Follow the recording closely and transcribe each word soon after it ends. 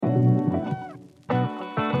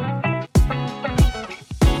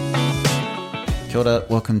Kia ora,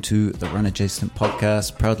 welcome to the Run Adjacent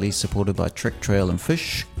podcast, proudly supported by Trick Trail and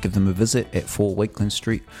Fish. Give them a visit at 4 Wakeland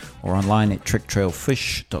Street or online at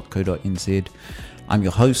tricktrailfish.co.nz. I'm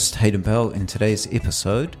your host, Hayden Bell. In today's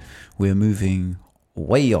episode, we're moving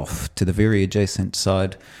way off to the very adjacent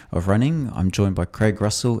side of running. I'm joined by Craig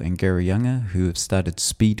Russell and Gary Younger, who have started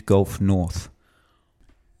SpeedGolf North.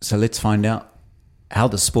 So let's find out how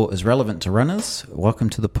the sport is relevant to runners. Welcome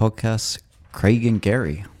to the podcast, Craig and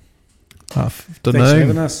Gary. Afternoon. Thanks for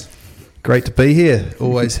having us. Great to be here.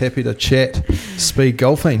 Always happy to chat speed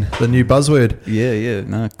golfing, the new buzzword.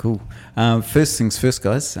 Yeah, cool. First things first,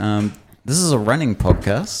 guys. This is a running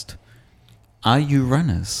podcast. Are you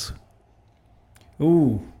runners?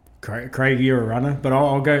 Ooh, Craig, you're a runner, but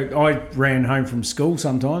I'll go. I ran home from school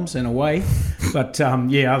sometimes and away, but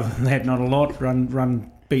yeah, other than that, not a lot. Run,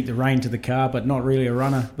 beat the rain to the car, but not really a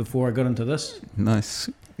runner before I got into this. Nice.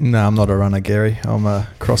 No, I'm not a runner, Gary. I'm a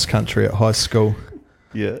cross country at high school.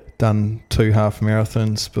 Yeah. Done 2 half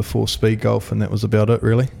marathons before speed golf, and that was about it,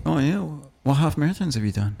 really. Oh, yeah. What half marathons have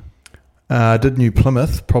you done? I did New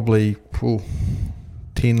Plymouth probably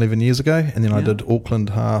 10, 11 years ago, and then I did Auckland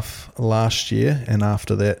half last year, and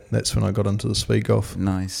after that, that's when I got into the speed golf.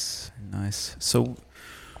 Nice. So,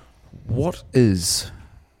 what is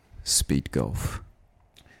speed golf?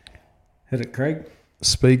 Hit it, Craig.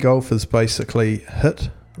 Speed golf is basically hit,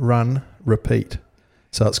 run, repeat.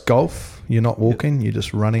 So it's golf, you're not walking, you're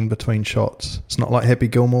just running between shots. It's not like Happy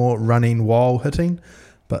Gilmore running while hitting,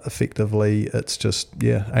 but effectively it's just,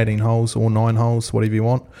 18 holes or 9 holes, whatever you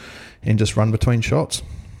want, and just run between shots.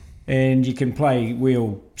 And you can play,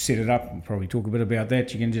 we'll set it up, we'll probably talk a bit about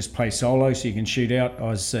that. You can just play solo, so you can shoot out. I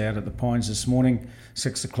was out at the Pines this morning,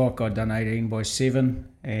 6 o'clock, I'd done 18 by 7,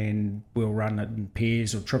 and we'll run it in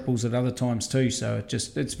pairs or triples at other times too, so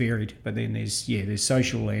it's varied. But then there's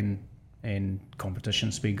social and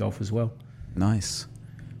competition speed golf as well. Nice.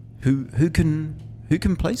 Who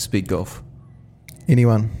can play speed golf?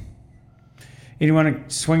 Anyone who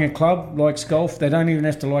swing a club likes golf. They don't even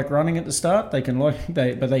have to like running at the start. They can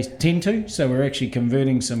but they tend to. So we're actually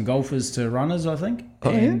converting some golfers to runners, I think.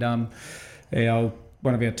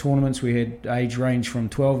 One of our tournaments, we had age range from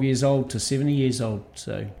 12 years old to 70 years old.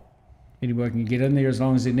 So anybody can get in there as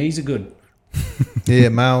long as their knees are good. Yeah,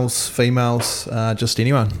 males, females, just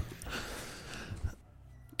anyone.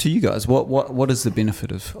 To you guys, what is the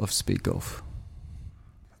benefit of speed golf?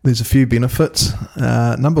 There's a few benefits.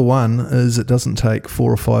 Number one is it doesn't take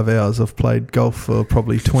 4 or 5 hours. I've played golf for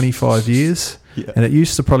probably 25 years, and it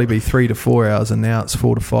used to probably be 3 to 4 hours, and now it's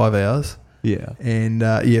 4 to 5 hours. Yeah. And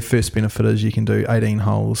first benefit is you can do 18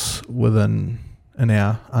 holes within an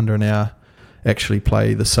hour, under an hour, actually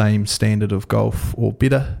play the same standard of golf or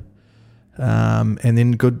better. And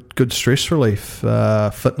then good stress relief,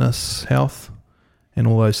 fitness, health, and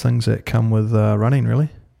all those things that come with running, really.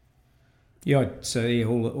 Yeah, so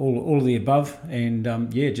all of the above, and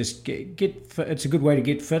just get fit. It's a good way to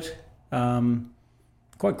get fit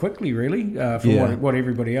quite quickly, really, for what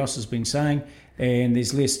everybody else has been saying. And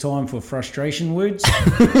there's less time for frustration words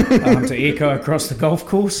to echo across the golf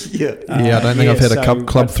course. I don't think I've had a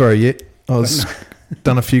club throw yet.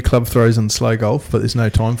 Done a few club throws in slow golf, but there's no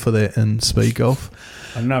time for that in speed golf.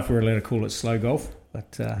 I don't know if we're allowed to call it slow golf,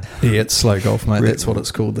 but it's slow golf, mate. That's what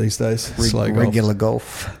it's called these days. Slow golf. Regular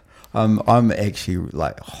golf. I'm actually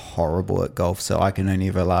like horrible at golf, so I can only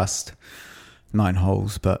ever last 9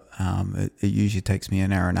 holes, but it usually takes me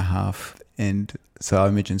an hour and a half, and so I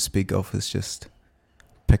imagine speed golf is just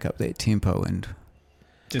pick up that tempo and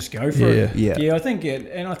just go for it. Yeah, I think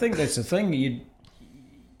that's the thing. You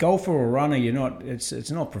golfer or runner, you're not.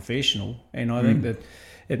 It's not professional, and I think that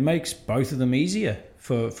it makes both of them easier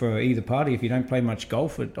for either party. If you don't play much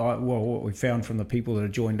golf, what we found from the people that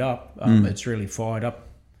have joined up, it's really fired up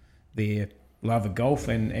their love of golf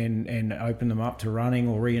and open them up to running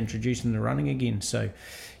or reintroduce them to running again. So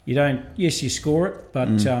you score it, but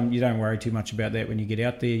you don't worry too much about that when you get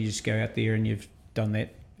out there. You just go out there and you've done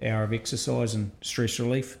that hour of exercise and stress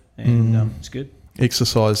relief, and it's good.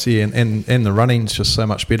 Exercise, and the running's just so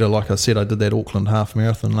much better. Like I said, I did that Auckland half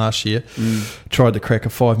marathon last year. Tried to crack a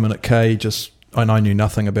 5-minute K, and I knew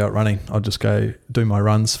nothing about running. I'd just go do my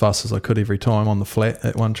runs fast as I could every time on the flat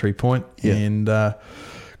at One Tree Point, and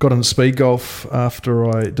got into speed golf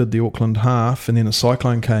after I did the Auckland half, and then a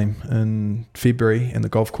cyclone came in February and the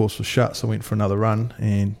golf course was shut, so I went for another run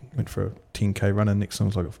and went for a 10k run, and next one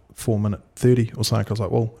was like a 4-minute 30 or something. I was like,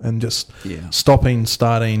 well, and just stopping,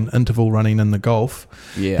 starting, interval running in the golf.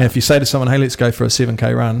 And if you say to someone, hey, let's go for a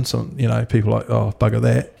 7k run, so people are like, oh, bugger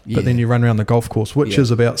that. But then you run around the golf course, which is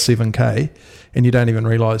about 7k, and you don't even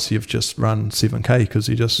realise you've just run 7k because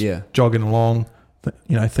you're just jogging along,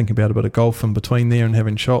 thinking about a bit of golf in between there and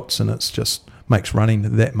having shots, and it's just makes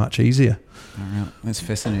running that much easier. All right. That's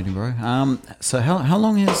fascinating, bro. So how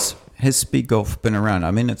long has speed golf been around?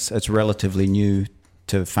 I mean, it's relatively new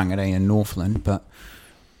to Whangarei and Northland, but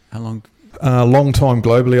how long? A long time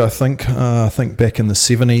globally, I think. I think back in the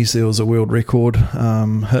 70s there was a world record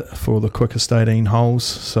hit for the quickest 18 holes,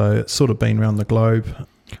 so it's sort of been around the globe.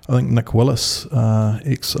 I think Nick Willis,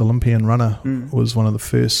 ex-Olympian runner, was one of the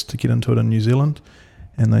first to get into it in New Zealand,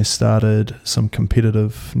 and they started some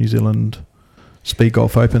competitive New Zealand Speed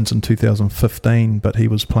Golf Opens in 2015, but he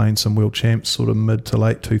was playing some world champs sort of mid to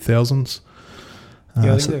late 2000s.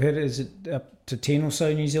 I think they've had, is it up to 10 or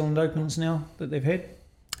so New Zealand Opens now that they've had?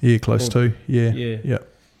 Yeah, close to. Yeah.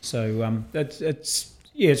 So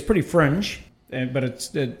it's pretty fringe, but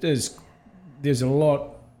there's a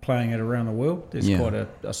lot playing it around the world. There's quite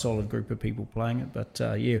a solid group of people playing it. But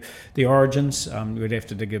the origins, we'd have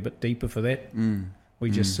to dig a bit deeper for that. We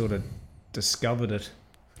just sort of discovered it.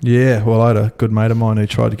 Yeah, well, I had a good mate of mine who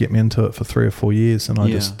tried to get me into it for 3 or 4 years, and I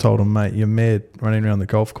just told him, mate, you're mad running around the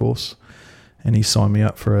golf course. And he signed me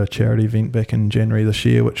up for a charity event back in January this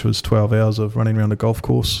year, which was 12 hours of running around a golf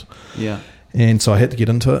course. Yeah. And so I had to get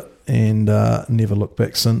into it, and never looked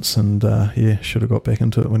back since. And should have got back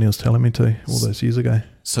into it when he was telling me to all those years ago.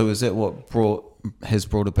 So is that what has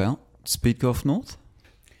brought about SpeedGolf North?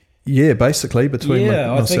 Yeah, basically between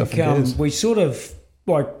myself and Gaz. We sort of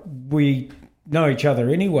we know each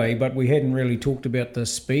other anyway, but we hadn't really talked about the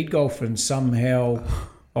speed golf, and somehow.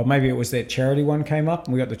 Or maybe it was that charity one came up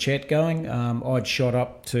and we got the chat going. I'd shot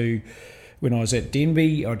up to, when I was at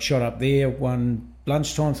Denby, I'd shot up there one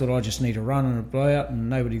lunchtime, thought I just need a run and a blowout, and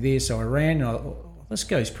nobody there, so I ran. This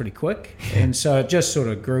goes pretty quick. And so it just sort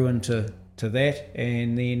of grew into that.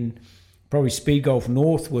 And then probably Speed Golf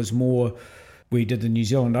North was more, we did the New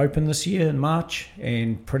Zealand Open this year in March,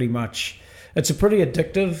 and pretty much... It's a pretty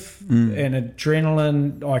addictive and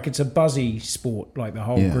adrenaline, like it's a buzzy sport, like the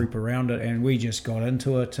whole group around it. And we just got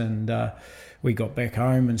into it, and we got back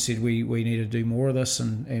home and said we need to do more of this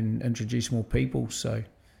and introduce more people. So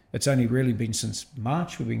it's only really been since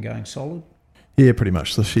March we've been going solid. Yeah, pretty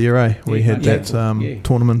much this year, eh? We had that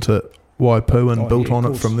tournament at Waipu and built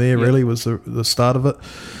on it from there, really, was the start of it.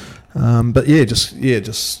 We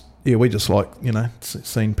just like,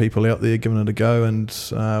 seeing people out there giving it a go, and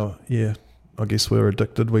I guess we're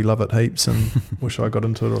addicted. We love it heaps, and wish I got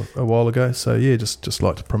into it a while ago. So just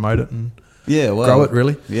like to promote it and grow it,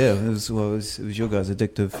 really. Yeah, it was your guys'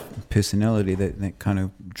 addictive personality that kind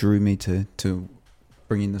of drew me to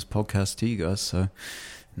bringing this podcast to you guys. So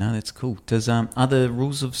no, that's cool. Does are the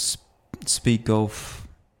rules of speed golf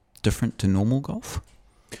different to normal golf?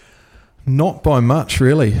 Not by much,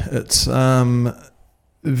 really. It's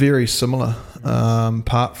very similar,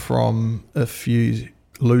 apart from if you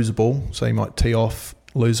lose a ball, so you might tee off,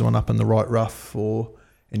 lose one up in the right rough, and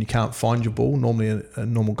you can't find your ball. Normally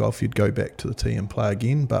in normal golf you'd go back to the tee and play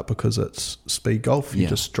again, but because it's speed golf, you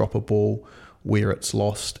just drop a ball where it's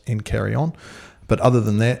lost and carry on. But other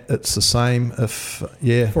than that, it's the same. For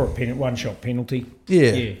a one-shot penalty,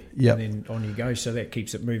 and then on you go, so that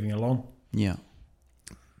keeps it moving along. Yeah,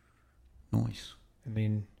 nice. And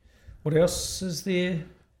then what else is there?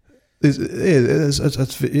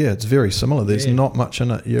 It's very similar. There's not much in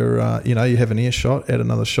it. You're, you have an ear shot, add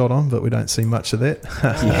another shot on, but we don't see much of that.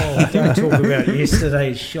 Don't talk about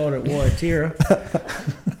yesterday's shot at Waitera.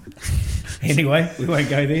 Anyway, we won't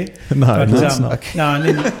go there. No, and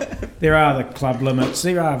then there are the club limits.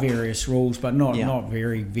 There are various rules, but not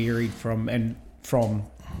very varied from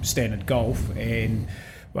standard golf. And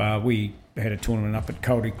we had a tournament up at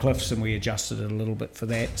Coldie Cliffs, and we adjusted it a little bit for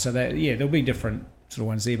that. So that there'll be different sort of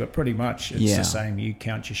ones there, but pretty much it's the same. You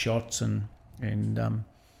count your shots and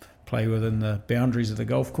play within the boundaries of the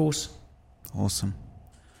golf course. Awesome.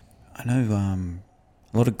 I know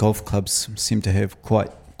a lot of golf clubs seem to have quite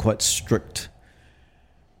strict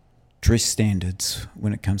dress standards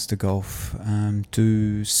when it comes to golf.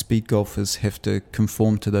 Do speed golfers have to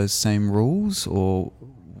conform to those same rules, or?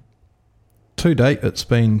 To date, it's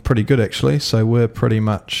been pretty good, actually. So we're pretty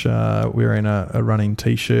much wearing a running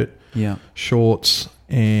t-shirt, shorts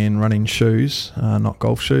and running shoes, not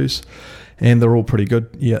golf shoes, and they're all pretty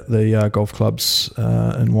good. The golf clubs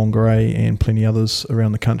in Whangarei and plenty others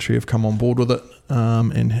around the country have come on board with it,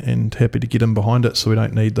 and happy to get in behind it, so we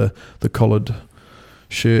don't need the collared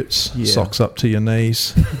shirts, socks up to your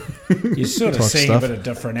knees. You're sort of seeing stuff. A bit of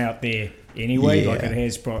different out there anyway, like it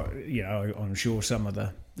has, I'm sure some of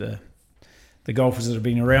the the golfers that have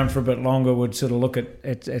been around for a bit longer would sort of look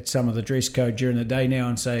at some of the dress code during the day now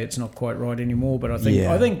and say it's not quite right anymore. But I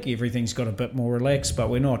think everything's got a bit more relaxed. But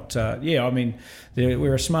we're not.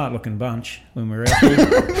 We're a smart looking bunch when we're out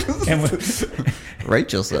there. And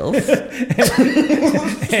Rate yourself.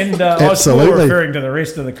 and I was more referring to the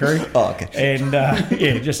rest of the crew. Oh, okay. And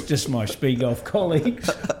just my SpeedGolf colleagues.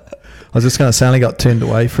 I was just going to say, I only got turned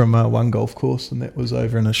away from one golf course, and that was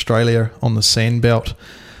over in Australia on the Sandbelt.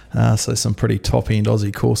 So some pretty top-end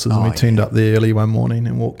Aussie courses, and we turned up there early one morning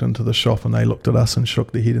and walked into the shop, and they looked at us and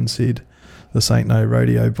shook their head and said, "This ain't no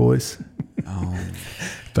rodeo, boys." Oh.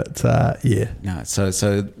 But No,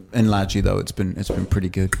 so and largely though it's been pretty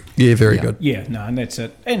good. Yeah, very good. Yeah, no, and that's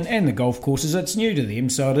it. And the golf courses, it's new to them,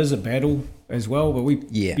 so it is a battle as well.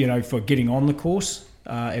 But for getting on the course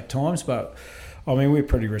at times. But I mean, we're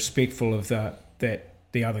pretty respectful of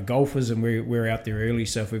the other golfers, and we're out there early.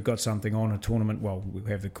 So if we've got something on a tournament, well, we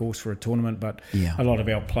have the course for a tournament, but a lot of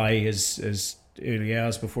our play is early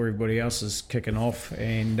hours before everybody else is kicking off,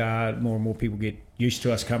 and more people get used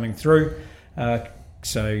to us coming through.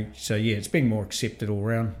 So it's been more accepted all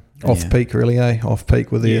round. Off peak, really, Off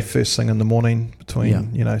peak, we're there first thing in the morning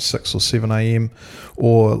between 6 or 7 a.m.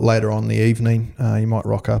 or later on in the evening. You might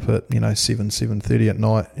rock up at 7:30 at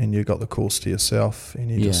night, and you've got the course to yourself,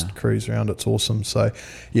 and you just cruise around. It's awesome. So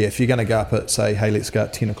if you're going to go up at, say, hey, let's go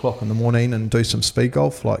at 10 o'clock in the morning and do some speed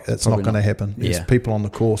golf, like it's not going to happen. There's people on the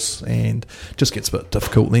course, and it just gets a bit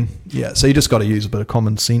difficult then. So you just got to use a bit of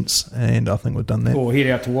common sense, and I think we've done that. Or head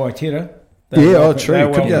out to Waitera.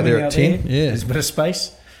 True. Could be out there at 10. Yeah, there's a bit of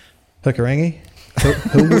space. Hikarangi,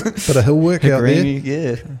 bit of hill work out there.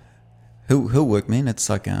 Yeah, hill work, man. It's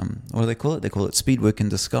like what do they call it? They call it speed work in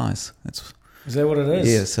disguise. Is that what it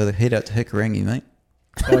is? Yeah. So they head out to Hikarangi, mate.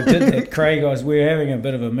 I did that, Craig. We were having a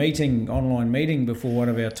bit of a online meeting before one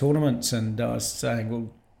of our tournaments, and I was saying, well,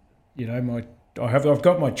 I've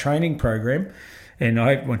got my training program, and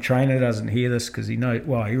I hope my trainer doesn't hear this because he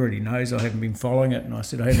already knows I haven't been following it, and I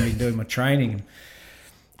said I haven't been doing my training. And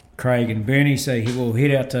Craig and Bernie say we'll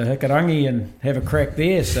head out to Hikarangi and have a crack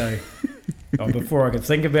there. So before I could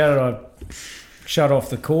think about it, I shut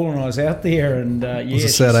off the call and I was out there. And it was a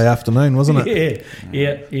Saturday afternoon, wasn't it?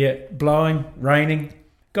 Yeah. Blowing, raining.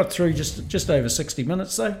 Got through just over 60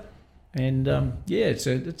 minutes though, and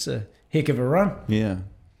it's a heck of a run. Yeah,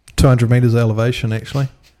 200 meters elevation actually.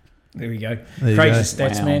 There we go. Crazy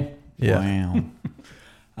stats, man. Yeah.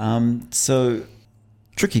 Wow. So.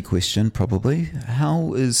 Tricky question, probably.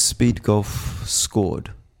 How is speed golf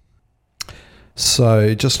scored?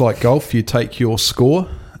 So just like golf, you take your score,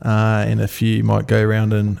 and if you might go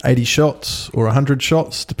around in 80 shots or 100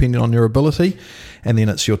 shots, depending on your ability, and then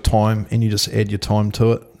it's your time, and you just add your time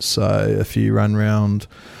to it. So if you run around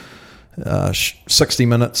 60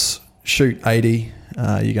 minutes, shoot 80,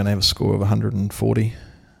 you're going to have a score of 140.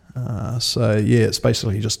 It's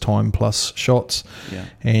basically just time plus shots,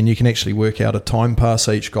 and you can actually work out a time par.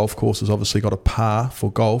 So each golf course has obviously got a par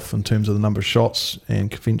for golf in terms of the number of shots,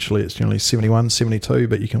 and conventionally it's generally 71, 72,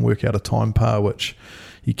 but you can work out a time par, which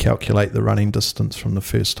you calculate the running distance from the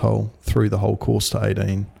first hole through the whole course to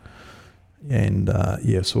 18. And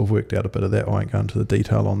so we've worked out a bit of that. I won't go into the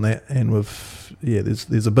detail on that. And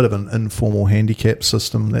there's a bit of an informal handicap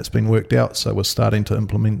system that's been worked out, so we're starting to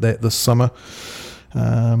implement that this summer.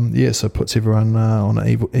 So it puts everyone on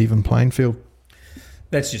an even playing field.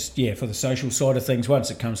 That's just for the social side of things. Once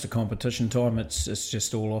it comes to competition time, it's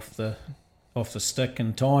just all off the stick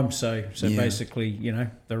and time. So basically,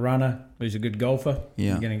 the runner who's a good golfer,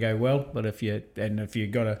 you're going to go well. But if you're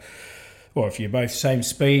both same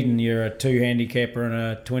speed and you're a 2 handicapper and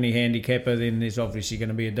a 20 handicapper, then there's obviously going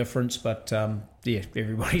to be a difference. But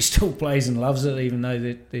everybody still plays and loves it, even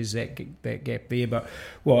though there's that gap there. But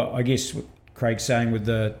I guess Craig's saying with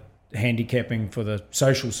the handicapping for the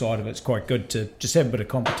social side of it's quite good to just have a bit of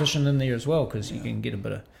competition in there as well, because you can get a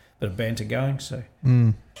bit of banter going. So,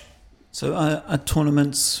 So are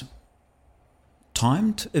tournaments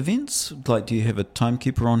timed events? Like, do you have a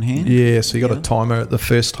timekeeper on hand? Yeah, so you got a timer at the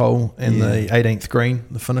first hole and the 18th green,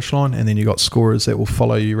 the finish line, and then you got scorers that will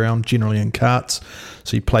follow you around, generally in carts.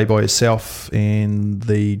 So you play by yourself, and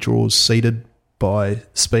the draw's seeded by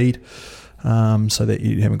speed. So that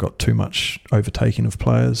you haven't got too much overtaking of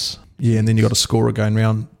players. Yeah, and then you got a scorer going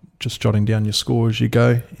around, just jotting down your score as you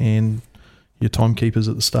go, and your timekeepers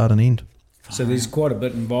at the start and end. So there's quite a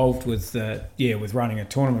bit involved with running a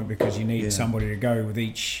tournament, because you need somebody to go with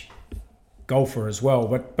each golfer as well.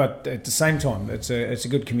 But at the same time, it's a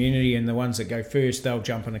good community, and the ones that go first, they'll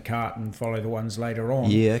jump in a cart and follow the ones later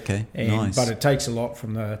on. Yeah, okay, nice. But it takes a lot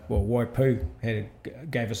from Waipu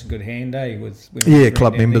gave us a good hand, with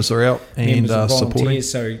club members are out and supporting.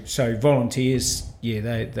 So volunteers,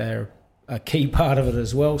 they're a key part of it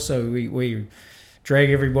as well. So we drag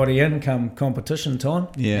everybody in come competition time.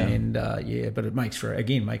 Yeah, and but it makes for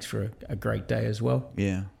a great day as well.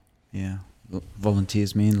 Yeah.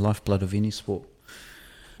 Volunteers, man, lifeblood of any sport.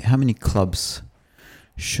 How many clubs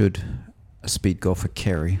should a speed golfer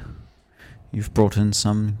carry? You've brought in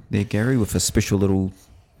some there, Gary, with a special little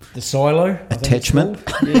the silo attachment.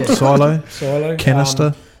 Silo,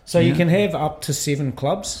 canister. So you can have up to 7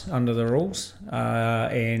 clubs under the rules,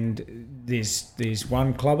 and there's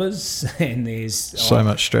one clubbers, and there's so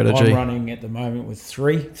much strategy. I'm running at the moment with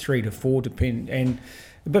 3 to 4, depend and.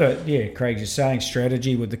 But Craig, you're saying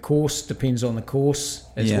strategy with the course depends on the course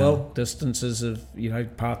as well. Distances of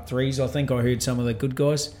part 3s. I think I heard some of the good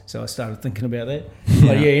guys, so I started thinking about that.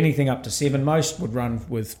 But anything up to 7, most would run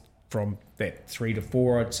with from that 3 to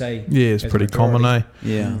 4. I'd say. Yeah, it's pretty common, eh?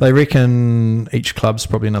 Yeah. They reckon each club's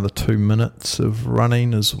probably another 2 minutes of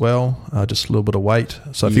running as well, just a little bit of weight.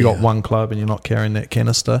 So if you got one club and you're not carrying that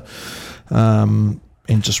canister, and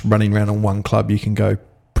just running around on one club, you can go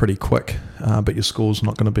pretty quick, but your score's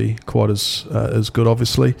not going to be quite as good,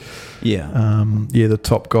 obviously. The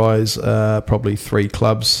top guys probably 3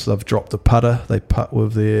 clubs. They've dropped the putter. They putt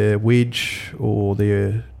with their wedge or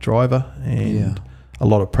their driver, and a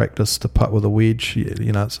lot of practice to putt with a wedge.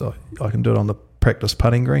 So I can do it on the practice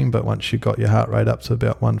putting green, but once you've got your heart rate up to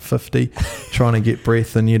about 150, trying to get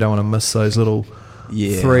breath, and you don't want to miss those little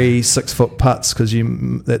 3-6 foot putts, because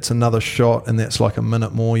that's another shot, and that's like a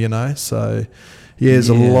minute more, so there's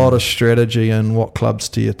a lot of strategy in what clubs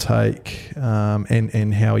do you take,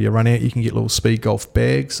 and how you run out. You can get little speed golf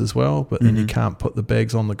bags as well, but then you can't put the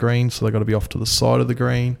bags on the green, so they've got to be off to the side of the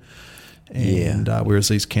green. And whereas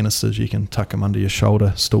these canisters, you can tuck them under your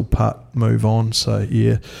shoulder, still putt, move on. So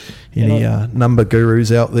number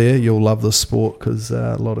gurus out there, you'll love the sport, because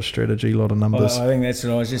a lot of strategy, a lot of numbers. I think that's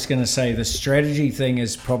what I was just going to say. The strategy thing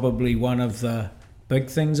is probably one of the big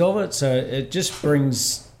things of it. So it just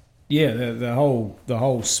brings. The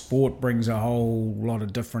whole sport brings a whole lot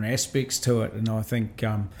of different aspects to it, and I think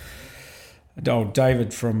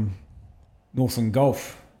David from Northland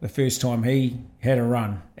Golf, the first time he had a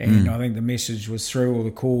run, and I think the message was through, or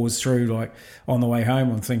the call was through, like on the way home,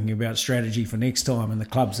 I'm thinking about strategy for next time and the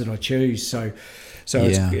clubs that I choose. So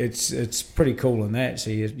it's pretty cool in that.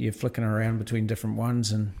 So you're flicking around between different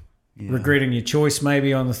ones and regretting your choice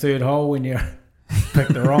maybe on the 3rd hole when you're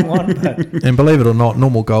picked the wrong one. But. And believe it or not,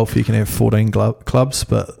 normal golf you can have 14 clubs,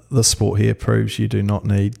 but this sport here proves you do not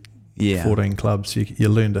need 14 clubs. You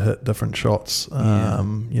learn to hit different shots,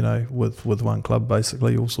 with one club,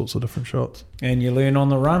 basically, all sorts of different shots. And you learn on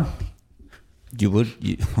the run. You would.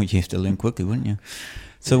 You have to learn quickly, wouldn't you?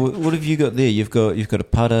 So what have you got there? You've got a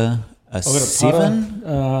putter, I've got a 7,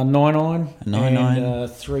 9-iron, a 9-iron,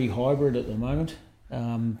 and 3 hybrid at the moment.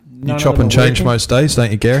 You chop and change most days,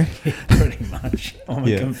 don't you, Gary? Pretty much. I'm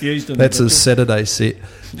confused. That's his Saturday set.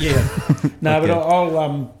 Yeah. No, but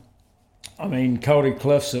I'll Cody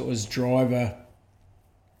Cliffs, it was driver,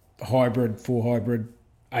 hybrid, 4 hybrid,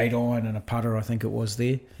 8-iron, and a putter, I think it was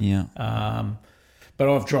there. Yeah. But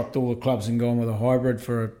I've dropped all the clubs and gone with a hybrid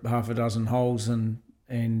for half a dozen holes, and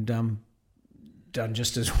done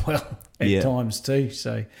just as well at times too.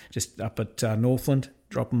 So just up at Northland,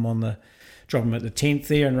 drop them at the 10th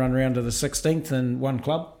there and run around to the 16th in one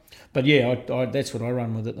club. But I that's what I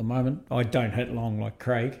run with at the moment. I don't hit long like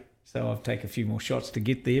Craig, so I'll take a few more shots to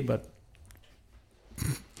get there, but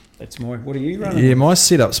that's what are you running? Yeah, my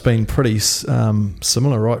setup's been pretty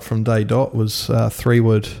similar right from day dot. Was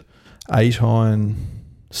 3-wood, 8-iron,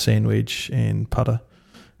 sandwich and putter,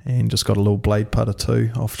 and just got a little blade putter too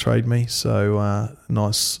off Trade Me. So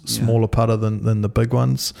nice smaller putter than the big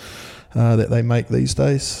ones that they make these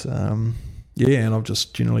days. And I've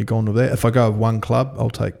just generally gone with that. If I go with one club, I'll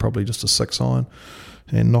take probably just a 6-iron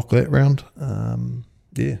and knock that round. More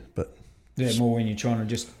when you're trying to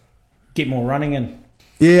just get more running in.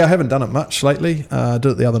 Yeah, I haven't done it much lately. I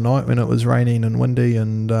did it the other night when it was raining and windy,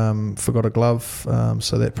 and forgot a glove,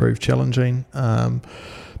 so that proved challenging.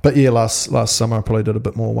 But last summer I probably did a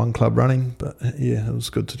bit more one club running. But it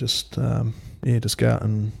was good to just go out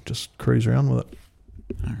and just cruise around with it.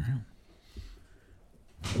 All right.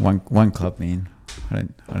 One club, man. I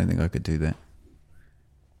don't think I could do that.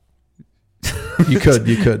 You could.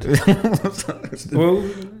 Well,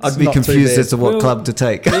 I'd be confused as to what club to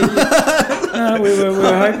take. We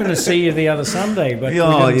were hoping to see you the other Sunday, but we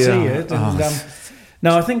didn't see you. And,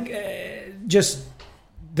 no, I think just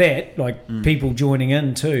that, like people joining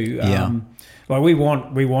in too. Like we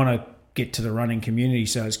want to get to the running community,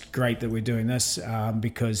 so it's great that we're doing this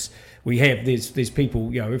because there's people,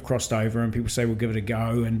 we've crossed over and people say we'll give it a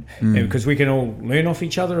go, and because we can all learn off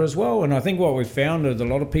each other as well. And I think what we've found is a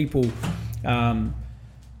lot of people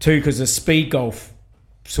too, because the speed golf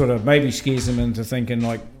sort of maybe scares them into thinking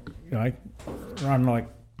like, run like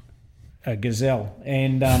a gazelle,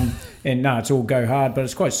 and no, it's all go hard, but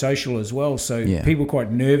it's quite social as well. So people are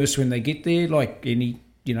quite nervous when they get there, like any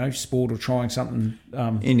sport or trying something.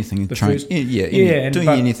 Anything, the trying, first, doing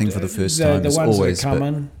anything for the first time. The is ones always, that come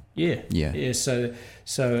but, in, So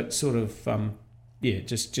it's sort of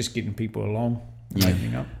just getting people along,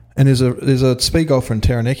 opening up. And there's a speed golfer in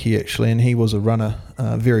Taranaki actually, and he was a runner,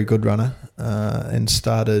 very good runner, and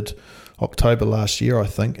started October last year, I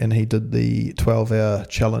think, and he did the 12-hour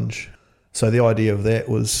challenge. So the idea of that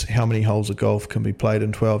was how many holes of golf can be played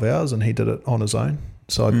in 12 hours, and he did it on his own.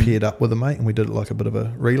 So I paired up with a mate, and we did it like a bit of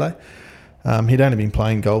a relay. He'd only been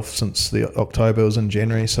playing golf since the October, it was in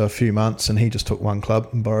January, so a few months, and he just took one club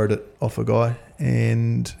and borrowed it off a guy,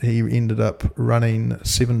 and he ended up running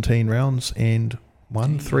 17 rounds and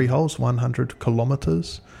won 3 holes, 100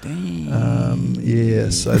 kilometres. So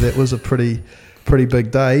that was a pretty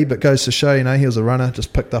big day, but goes to show, he was a runner,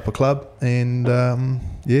 just picked up a club and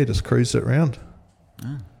just cruised it around.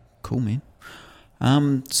 Oh, cool, man.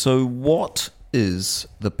 So what is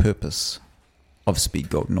the purpose of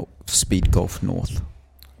SpeedGolf North?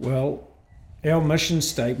 Well, our mission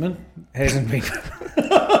statement hasn't been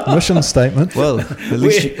mission statement. Well, at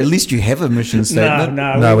least you have a mission statement.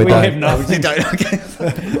 No, we don't. Have nothing. We don't. Okay.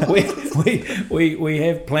 we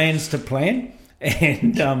have plans to plan,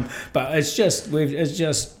 and but it's just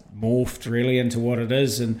morphed really into what it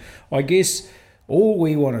is, and I guess all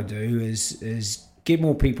we want to do is get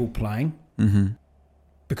more people playing,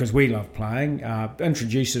 because we love playing.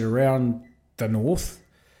 Introduce it around the north.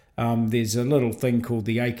 There's a little thing called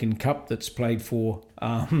the Aiken Cup that's played for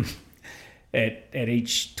at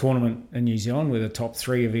each tournament in New Zealand, with the top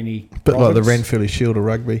 3 of any bit province. like the Ranfurly Shield of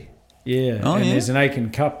rugby. There's an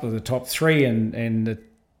Aiken Cup with the top 3, and the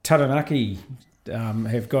Taranaki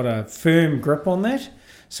have got a firm grip on that.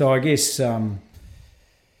 So I guess part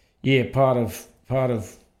of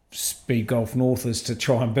Speed Golf North is to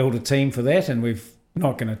try and build a team for that, and we've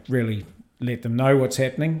not going to really let them know what's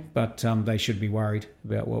happening, but they should be worried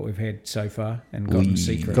about what we've had so far and gotten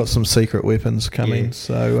secret. Got some secret weapons coming. Yeah.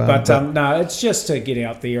 So, no, it's just to get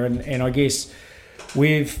out there, and I guess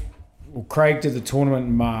Craig did the tournament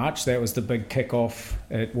in March. That was the big kick-off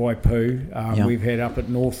at Waipu. We've had up at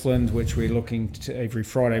Northland, which we're looking to every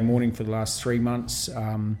Friday morning for the last 3 months,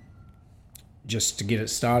 just to get it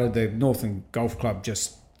started. The Northland Golf Club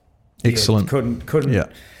just excellent. Couldn't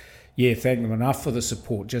thank them enough for the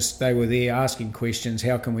support. Just they were there asking questions.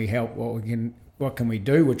 How can we help? What can we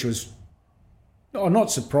do? Which was not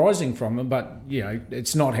surprising from them, but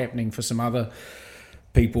it's not happening for some other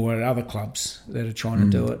people at other clubs that are trying to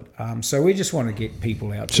do it. So we just want to get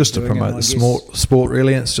people out. Just to promote the sport,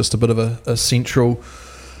 really. It's just a bit of a central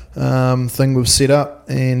thing we've set up,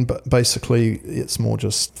 and basically it's more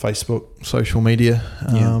just Facebook, social media,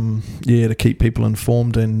 to keep people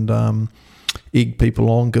informed and egg people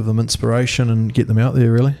on, give them inspiration and get them out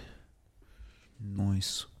there, really.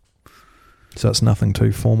 Nice. So it's nothing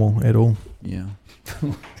too formal at all. Yeah.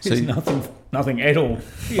 There's nothing at all.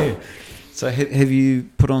 Yeah. So have you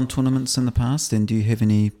put on tournaments in the past, and do you have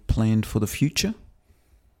any planned for the future?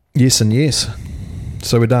 Yes and yes.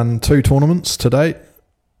 So we've done 2 tournaments to date.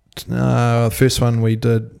 The first one we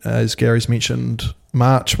did, as Gary's mentioned,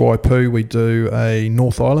 March, Waipu, we do a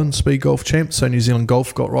North Island Speed Golf Champ. So New Zealand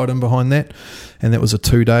Golf got right in behind that. And that was a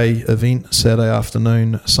 2-day event, Saturday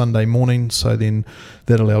afternoon, Sunday morning. So then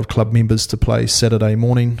that allowed club members to play Saturday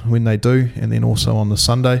morning when they do, and then also on the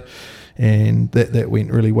Sunday. And that went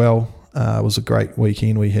really well. It was a great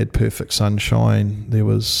weekend. We had perfect sunshine. There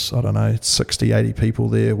was, 60, 80 people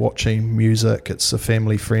there watching music. It's a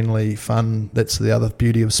family-friendly, fun. That's the other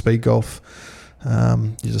beauty of speed golf.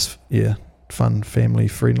 Fun,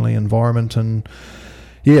 family-friendly environment. And,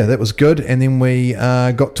 that was good. And then we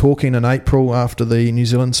got talking in April after the New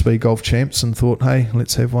Zealand Speed Golf Champs and thought, hey,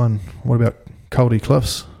 let's have one. What about Caldy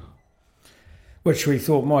Cliffs? Which we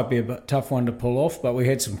thought might be a bit tough one to pull off, but we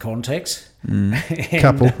had some contacts.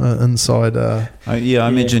 Couple inside. I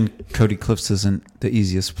imagine Cody Cliffs isn't the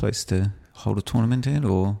easiest place to hold a tournament at,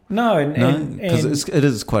 or no, because it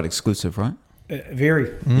is quite exclusive, right?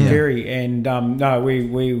 Very, and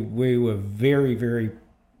we were very, very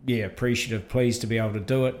appreciative, pleased to be able to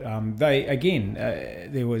do it.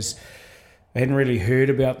 There was I hadn't really heard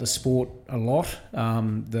about the sport a lot,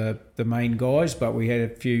 the main guys, but we had a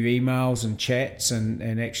few emails and chats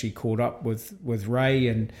and actually caught up with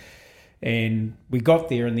Ray and we got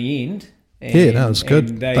there in the end. And, it was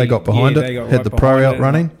good. They got behind it, had the pro out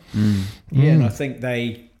running. And I think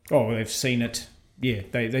they've seen it. Yeah,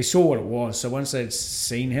 they saw what it was. So once they'd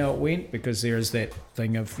seen how it went, because there is that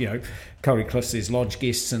thing of, Cody Cliffs, there's lodge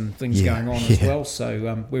guests and things going on as well.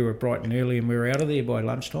 So we were bright and early and we were out of there by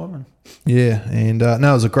lunchtime. And it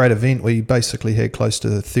was a great event. We basically had close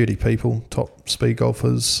to 30 people, top speed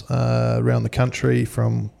golfers around the country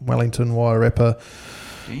from Wellington, Wairarapa,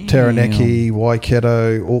 Taranaki,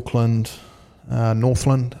 Waikato, Auckland,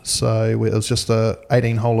 Northland. So it was just a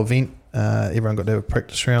 18-hole event. Everyone got to have a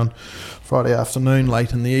practice round Friday afternoon,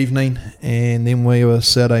 late in the evening, and then we were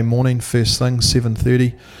Saturday morning, first thing,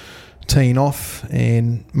 7:30, teeing off,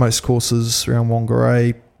 and most courses around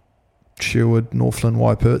Whangarei, Sherwood, Northland,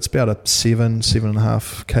 Waipu, it's about a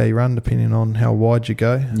 7.5k run, depending on how wide you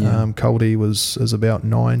go. Caldy is about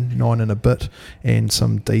 9 and a bit, and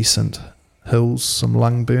some decent hills, some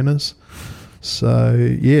lung burners. So,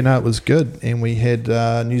 it was good. And we had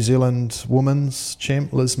New Zealand women's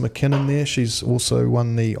champ, Liz McKinnon, there. She's also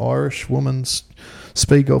won the Irish women's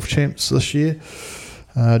speed golf champs this year.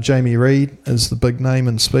 Jamie Reid is the big name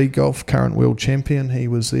in speed golf, current world champion. He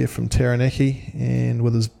was there from Taranaki, and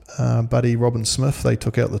with his buddy Robin Smith, they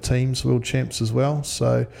took out the team's world champs as well.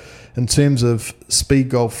 So in terms of speed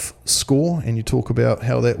golf score, and you talk about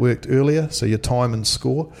how that worked earlier, so your time and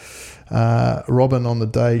score, Robin on the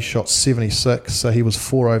day shot 76, so he was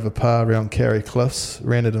 4 over par around Carey Cliffs,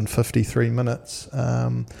 ran it in 53 minutes.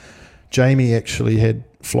 Jamie actually had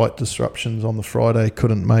flight disruptions on the Friday,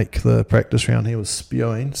 couldn't make the practice round. He was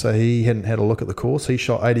spewing, so he hadn't had a look at the course. He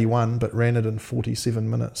shot 81 but ran it in 47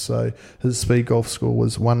 minutes, so his speed golf score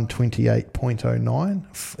was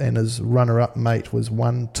 128.09 and his runner-up mate was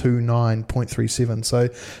 129.37, so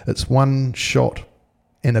it's one shot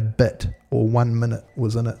and a bit, or 1 minute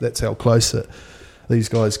was in it. That's how close these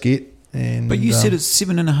guys get. And but you said it's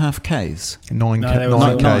 7.5 Ks. 9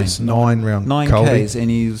 Ks, 9 round 9 Colby. Ks,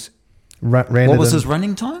 and he was... Ran what it was in his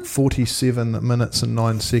running time? 47 minutes and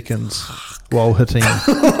 9 seconds while hitting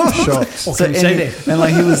shots. What can you say there? And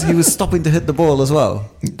like he was stopping to hit the ball as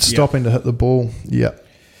well. Stopping to hit the ball,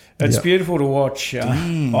 It's beautiful to watch.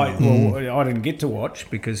 I didn't get to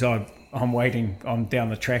watch because I'm waiting. I'm down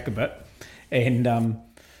the track a bit, and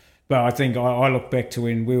but I think I look back to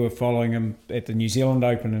when we were following him at the New Zealand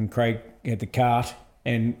Open, and Craig had the cart,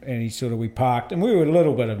 and we parked, and we were a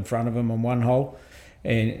little bit in front of him on one hole,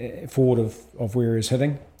 and forward of where he was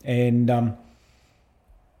hitting, and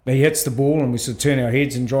he hits the ball, and we sort of turn our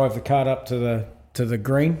heads and drive the cart up to the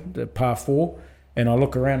green, the par 4. And I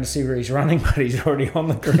look around to see where he's running, but he's already on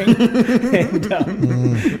the green. And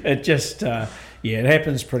it just, it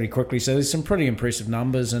happens pretty quickly. So there's some pretty impressive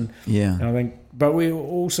numbers, and I think. But we were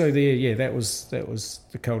also there. That was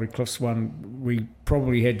the Cody Cliffs one. We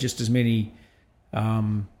probably had just as many,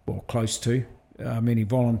 close to many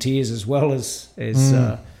volunteers as well as.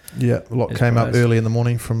 A lot came up early in the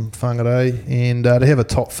morning from Whangarei, and to have a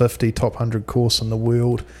top 50, top 100 course in the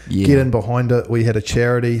world, get in behind it. We had a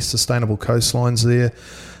charity, Sustainable Coastlines, there.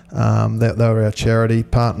 They were our charity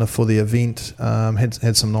partner for the event.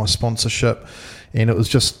 Had some nice sponsorship, and it was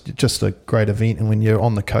just a great event. And when you're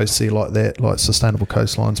on the coast there like that, like Sustainable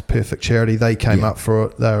Coastlines, perfect charity. They came up for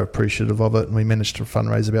it. They were appreciative of it, and we managed to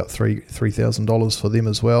fundraise about $3,000 for them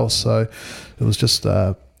as well. So it was just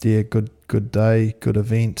good day, good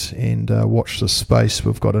event, and watch this space.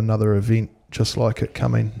 We've got another event just like it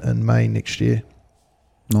coming in May next year.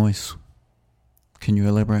 Nice. Can you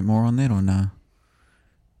elaborate more on that, or no?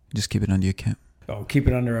 Just keep it under your cap. Oh, keep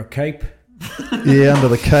it under a cape. Under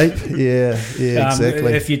the cape.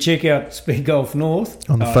 Exactly. If you check out SpeedGolf North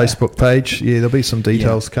on the Facebook page, there'll be some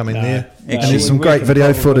details coming there. And there's some great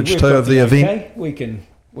video footage too of the event. We can.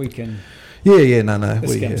 No.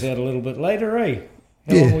 This comes out a little bit later, eh?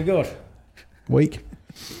 How long we got? Week.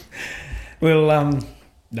 We'll No,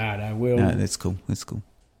 that's cool. It's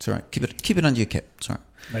all right. Keep it under your cap. It's all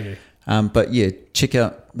right. Okay. But check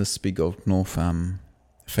out the SpeedGolf North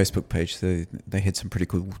Facebook page. They had some pretty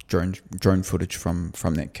cool drone footage from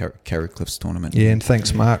that Carey Cliffs tournament. Yeah, and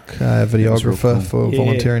thanks Mark, videographer, for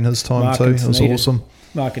volunteering his time Mark too. It was awesome.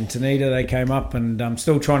 Mark and Tanita, they came up, and I'm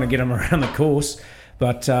still trying to get them around the course.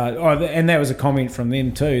 But and that was a comment from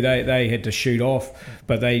them too. They had to shoot off,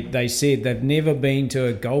 but they said they've never been to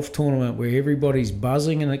a golf tournament where everybody's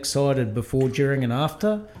buzzing and excited before, during, and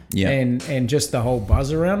after. Yeah. And just the whole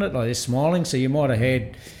buzz around it, like they're smiling. So you might have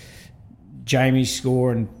had Jamie's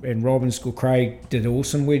score and Robin's score. Craig did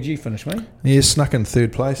awesome. Where'd you finish, mate? Yeah, snuck in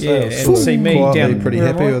third place. Yeah, and see me down pretty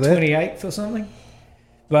happy with that. 28th or something.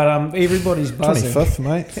 But everybody's buzzing. 25th,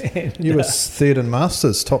 mate. And, you were third in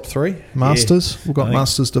Masters, top 3 Masters. We've got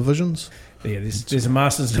Masters divisions. Yeah, there's a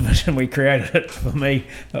Masters division. We created it for me,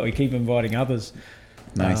 but we keep inviting others.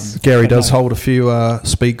 Nice. Gary does hold a few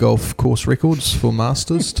speed golf course records for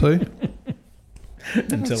Masters too.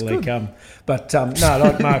 Until they come. But no,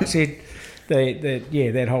 like Mark said,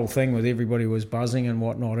 that whole thing with everybody was buzzing and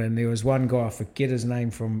whatnot. And there was one guy, I forget his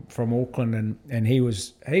name, from Auckland, and he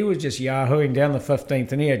was just yahooing down the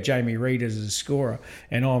 15th, and he had Jamie Reid as his scorer,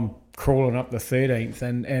 and I'm crawling up the 13th,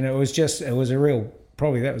 and it was a real,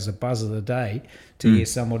 probably that was the buzz of the day to hear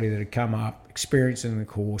somebody that had come up, experiencing the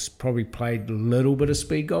course, probably played a little bit of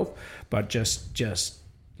speed golf, but just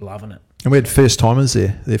loving it. And we had first timers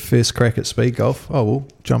there, their first crack at speed golf. Oh, we'll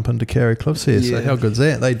jump into Carey Cliffs here. Yeah. So how good's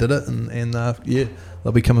that? They did it, and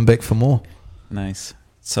they'll be coming back for more. Nice.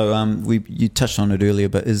 So you touched on it earlier,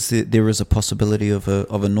 but there is a possibility of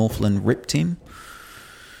a Northland rep team?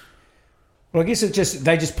 Well, I guess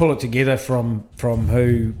they just pull it together from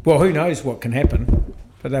who knows what can happen,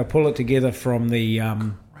 but they'll pull it together from the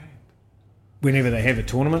whenever they have a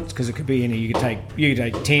tournament, because it could be any. You could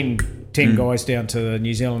take 10 guys down to the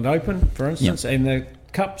New Zealand Open, for instance, and the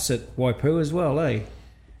cups at Waipu as well, eh?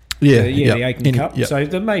 Yeah, the Aiken Cup. Yep. So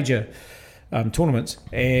the major tournaments,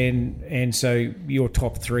 and so your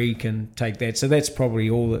top 3 can take that. So that's probably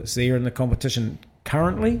all that's there in the competition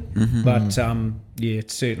currently. Mm-hmm. But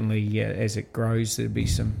it's certainly as it grows, it'd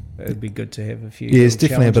be good to have a few. Yeah, it's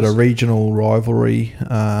definitely a bit of regional rivalry.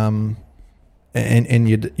 And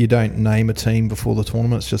you don't name a team before the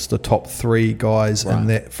tournament. It's just the top 3 guys from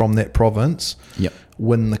that province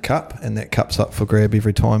win the cup, and that cup's up for grab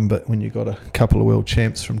every time. But when you've got a couple of world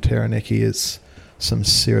champs from Taranaki, it's some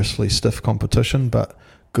seriously stiff competition, but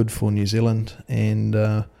good for New Zealand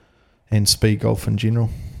and speed golf in general.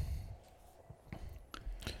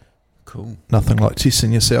 Cool. Nothing like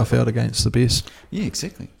testing yourself out against the best. Yeah,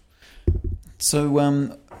 exactly. So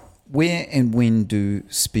where and when do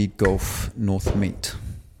SpeedGolf North meet?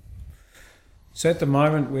 So at the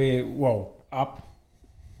moment we're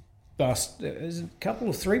it's a couple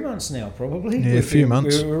of 3 months now, probably. Yeah, a few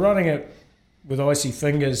months. We're running it with icy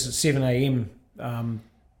fingers at 7 a.m.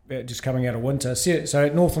 Just coming out of winter. So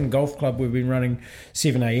at Northland Golf Club we've been running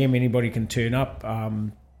 7 a.m. Anybody can turn up.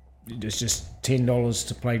 It's just $10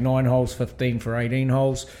 to play 9 holes, 15 for 18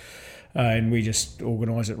 holes, and we just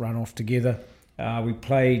organise it, run off together. We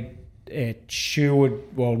played at Sherwood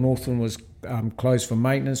while Northland was closed for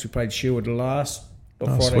maintenance. We played Sherwood last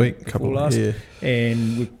week,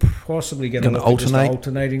 and we're possibly going to look at just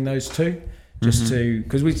alternating those two, just to,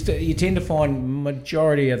 because you tend to find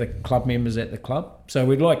majority of the club members at the club. So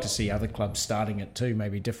we'd like to see other clubs starting it too,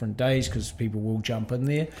 maybe different days, because people will jump in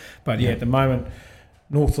there. But at the moment,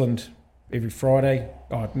 Northland every Friday.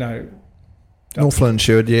 Oh no, Northland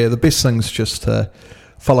Sherwood. Yeah, the best thing's just to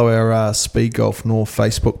follow our Speed Golf North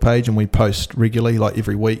Facebook page, and we post regularly, like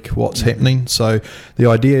every week, what's happening. So the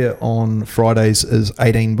idea on Fridays is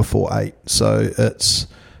 18 before 8. So it's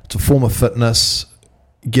a form of fitness.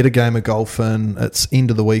 Get a game of golf in. It's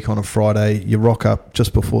end of the week on a Friday. You rock up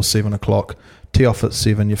just before 7 o'clock, tee off at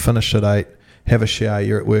 7, you finish at 8, have a shower,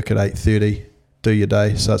 you're at work at 8:30, do your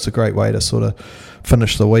day. So it's a great way to sort of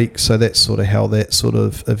finish the week. So that's sort of how that sort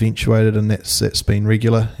of eventuated, and that's been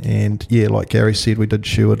regular. And yeah, like Gary said, we did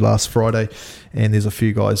Sherwood last Friday, and there's a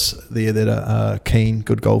few guys there that are keen,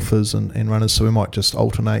 good golfers and runners, so we might just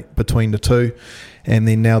alternate between the two. And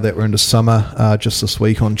then now that we're into summer, just this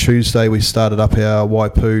week on Tuesday we started up our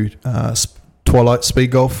Waipu Twilight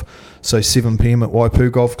Speed Golf, so 7 p.m. at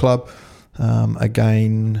Waipu Golf Club.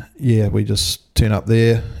 Again, we just turn up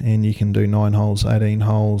there and you can do 9 holes, 18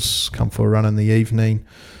 holes, come for a run in the evening.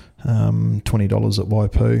 $20 at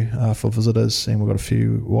Waipu for visitors, and we've got a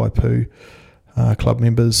few Waipu club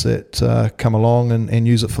members that come along and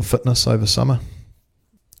use it for fitness over summer.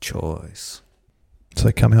 Choice. So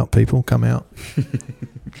come out, people, come out.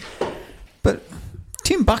 But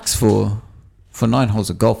 $10 for 9 holes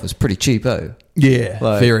of golf is pretty cheap, eh? Yeah,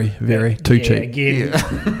 very too cheap. Again,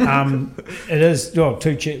 it is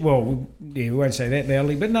too cheap. Well, we won't say that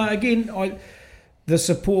loudly, but no. Again, the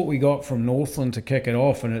support we got from Northland to kick it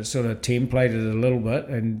off, and it sort of templated a little bit,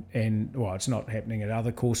 and it's not happening at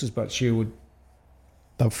other courses, but Sherwood,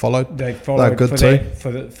 they've followed. They're good for too.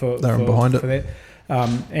 They're behind for it. That.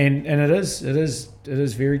 And it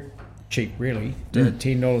is very cheap, really.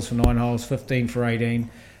 $10 for 9 holes, 15 for 18.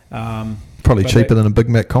 Probably cheaper than a Big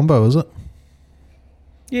Mac combo, is it?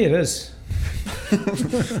 Yeah, it is.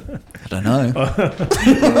 I don't know.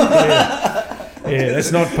 Yeah,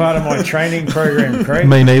 that's not part of my training program, Craig.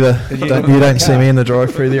 Me neither. You don't see me in the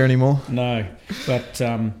drive-through there anymore. No, but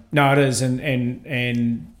no, it is,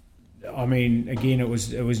 and I mean, again, it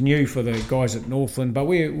was new for the guys at Northland, but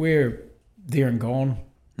we're there and gone.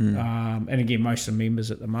 And again, most of the members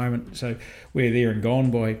at the moment, so we're there and gone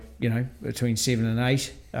by between 7 and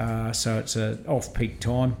 8. So it's a off-peak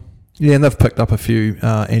time. Yeah, and they've picked up a few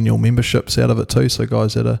annual memberships out of it too. So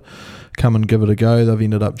guys that are come and give it a go, they've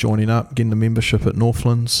ended up joining up, getting the membership at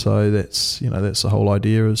Northland. So that's the whole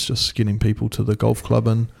idea, is just getting people to the golf club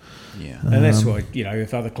and. Yeah, and that's why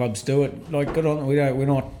if other clubs do it, like good on. We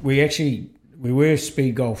were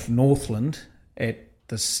SpeedGolf Northland at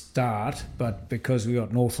the start, but because we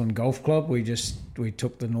got Northland Golf Club, we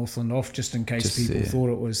took the Northland off just in case people thought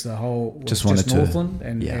it was the whole just Northland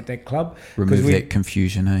and at that club. Remove that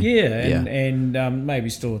confusion, eh? Yeah, and maybe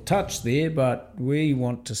still a touch there, but we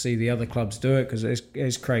want to see the other clubs do it because,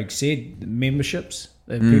 as Craig said, memberships,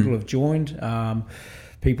 people have joined.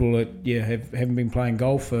 People that haven't been playing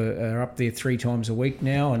golf are up there 3 times a week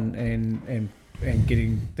now, and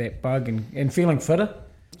getting that bug and feeling fitter.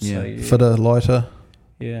 Yeah, so, fitter, lighter.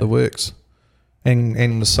 Yeah, the works,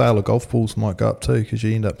 and the sale of golf balls might go up too because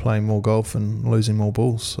you end up playing more golf and losing more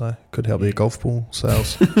balls. So could help their golf ball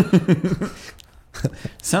sales.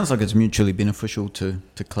 Sounds like it's mutually beneficial to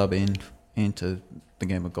club and to the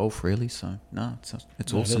game of golf, really. So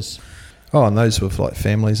it's awesome. And those with like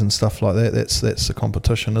families and stuff like that, that's the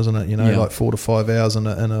competition, isn't it? Like 4 to 5 hours in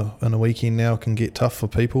a weekend now can get tough for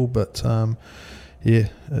people, but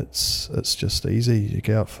it's just easy. You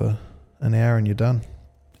go out for an hour and you're done.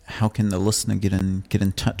 How can the listener get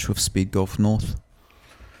in touch with SpeedGolf North?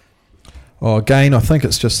 Oh, again, I think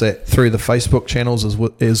it's just that through the Facebook channels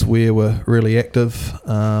is where we're really active.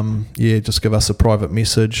 Just give us a private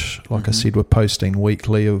message. Like I said, we're posting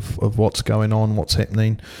weekly of what's going on, what's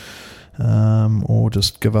happening, or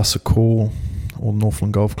just give us a call, or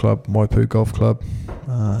Northland Golf Club, Waipu Golf Club,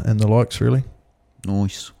 and the likes, really.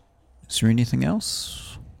 Nice. Is there anything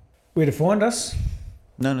else? Where to find us?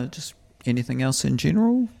 No, just anything else in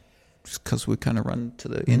general? Just because we kind of run to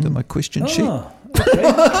the end of my question sheet. Okay.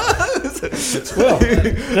 Well,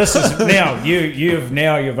 this is now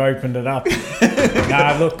you've opened it up.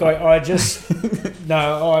 Look, I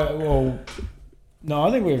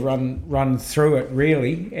think we've run through it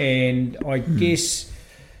really, and I guess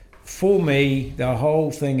for me the whole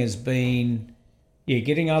thing has been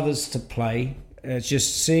getting others to play. It's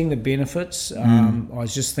just seeing the benefits. I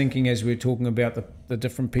was just thinking as we were talking about the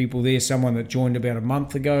different people there, someone that joined about a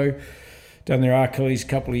month ago, done their Achilles a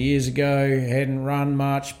couple of years ago, hadn't run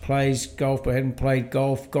much, plays golf but hadn't played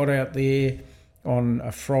golf, got out there on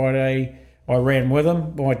a Friday. I ran with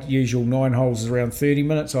him. My usual 9 holes is around 30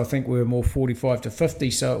 minutes. I think we were more 45 to 50,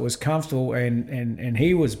 so it was comfortable, and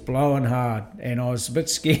he was blowing hard, and I was a bit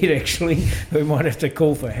scared actually. We might have to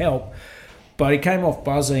call for help. But he came off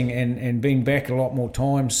buzzing and been back a lot more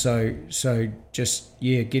times. So just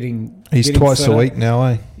getting. He's getting twice fitter. A week now,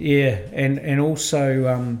 eh? Yeah, and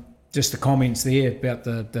also just the comments there about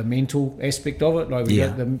the mental aspect of it. Like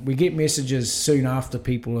we get messages soon after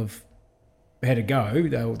people have had a go.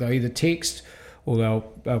 They'll either text or they'll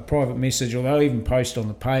private message, or they'll even post on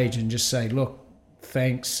the page and just say, "Look,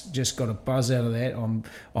 thanks, just got a buzz out of that. I'm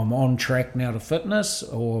on track now to fitness,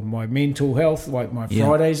 or my mental health, like my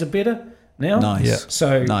Fridays are better." Now. Nice. Yeah.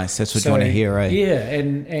 So nice. That's what you want to hear, eh? Yeah,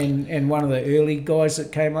 and one of the early guys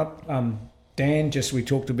that came up, Dan, we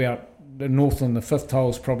talked about the Northland, the 5th hole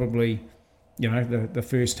is probably, the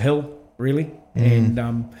first hill, really. And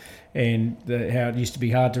how it used to be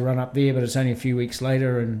hard to run up there, but it's only a few weeks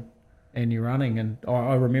later and you're running. And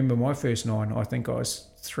I remember my first 9, I think I was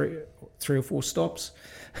three or 4 stops.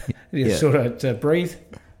 Sort of to breathe.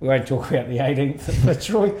 We won't talk about the 18th at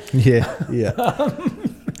Fitzroy. Yeah.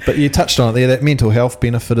 But you touched on it there, that mental health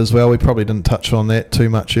benefit as well. We probably didn't touch on that too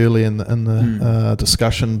much early in the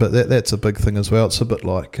discussion, but that's a big thing as well. It's a bit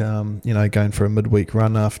like, going for a midweek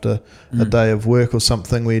run after a day of work or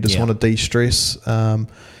something where you just want to de-stress.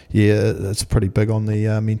 It's pretty big on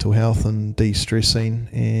the mental health and de-stressing.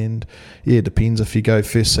 And, it depends if you go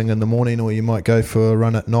first thing in the morning or you might go for a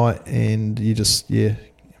run at night, and you just,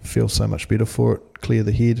 feel so much better for it, clear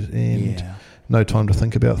the head, and... No time to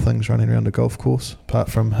think about things running around a golf course, apart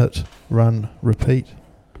from hit, run, repeat.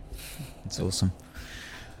 That's awesome.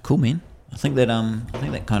 Cool, man. I think that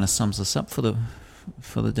kind of sums us up for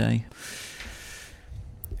the day.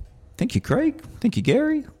 Thank you, Craig. Thank you,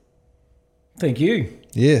 Gary. Thank you.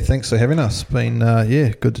 Yeah, thanks for having us. Been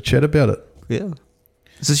good to chat about it. Yeah.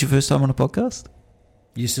 Is this your first time on a podcast?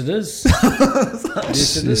 Yes, it is.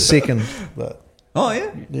 Yes, it is. Second, but Oh,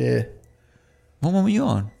 yeah? Yeah. What one were you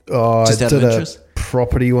on? Oh, Just I out of did a interest?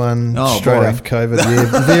 property one straight boring. after COVID.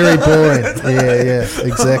 Yeah, very boring. Yeah,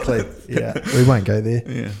 exactly. Yeah, we won't go there.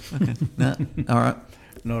 Yeah. Okay. No. All right.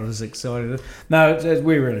 Not as excited. No,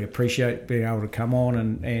 we really appreciate being able to come on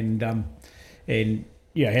and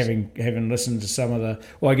yeah, having listened to some of the.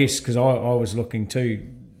 Well, I guess because I was looking too,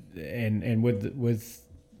 and with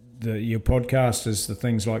your podcast is the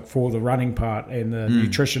things like for the running part and the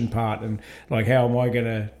nutrition part, and like how am I going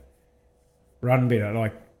to run better?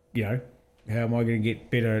 Like, you know, how am I going to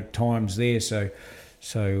get better times there? So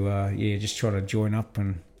yeah, just try to join up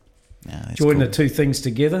and join the two things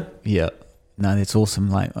together. Yeah. No, that's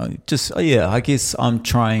awesome. Like, I guess I'm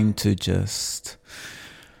trying to just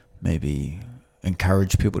maybe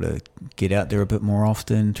encourage people to get out there a bit more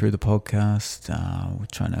often through the podcast. We're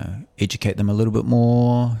trying to educate them a little bit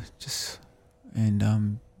more.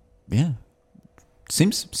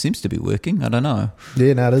 Seems to be working. I don't know.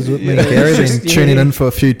 Yeah, no, it is with me and Gary. Been tuning in for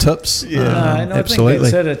a few tips. And absolutely.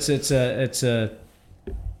 I think that's it.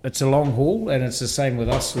 It's a long haul, and it's the same with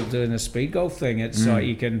us with doing the speed golf thing. It's like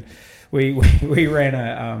you can. We ran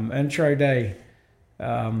a intro day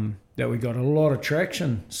that we got a lot of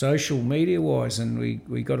traction social media wise, and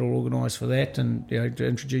we got all organised for that, and to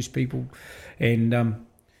introduce people, and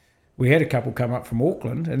we had a couple come up from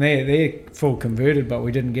Auckland, and they're full converted, but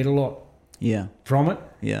we didn't get a lot from it.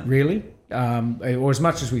 Really. Or as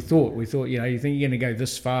much as we thought. We thought, you think you're going to go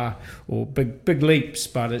this far or big leaps,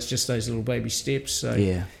 but it's just those little baby steps. So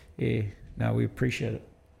no, we appreciate it.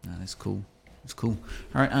 No, that's cool. It's cool.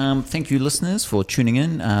 All right. Thank you, listeners, for tuning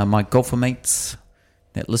in. My golfer mates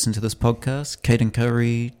that listen to this podcast: Caden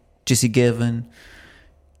Curry, Jesse Gavin,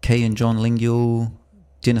 Kay and John Lingill,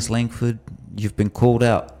 Dennis Langford. You've been called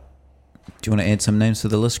out. Do you want to add some names to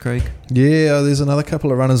the list, Craig? Yeah, there's another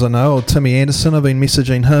couple of runners I know. Old Timmy Anderson, I've been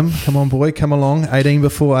messaging him. Come on, boy, come along. 18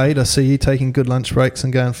 before 8. I see you taking good lunch breaks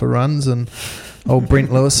and going for runs. And old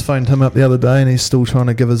Brent Lewis phoned him up the other day, and he's still trying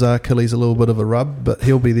to give his Achilles a little bit of a rub, but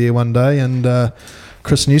he'll be there one day. And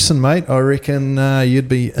Chris Newson, mate, I reckon you'd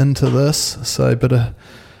be into this. So a bit of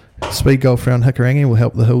speed golf around Hikarangi will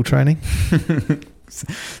help the hill training.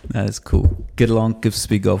 That's cool. Get along, give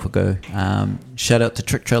Speed Golf a go. Shout out to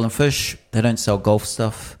Trick Trail and Fish. They don't sell golf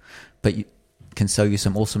stuff, but you can sell you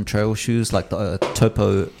some awesome trail shoes like the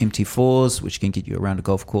Topo MT4s, which can get you around a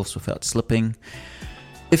golf course without slipping.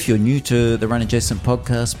 If you're new to the Run Adjacent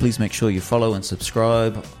podcast, please make sure you follow and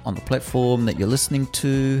subscribe on the platform that you're listening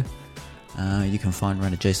to. You can find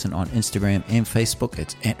Run Adjacent on Instagram and Facebook.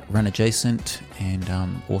 It's at Run Adjacent.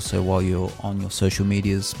 And also, while you're on your social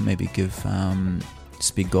medias, maybe give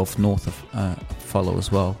SpeedGolf North a follow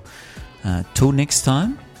as well. Till next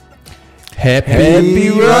time, happy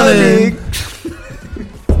running.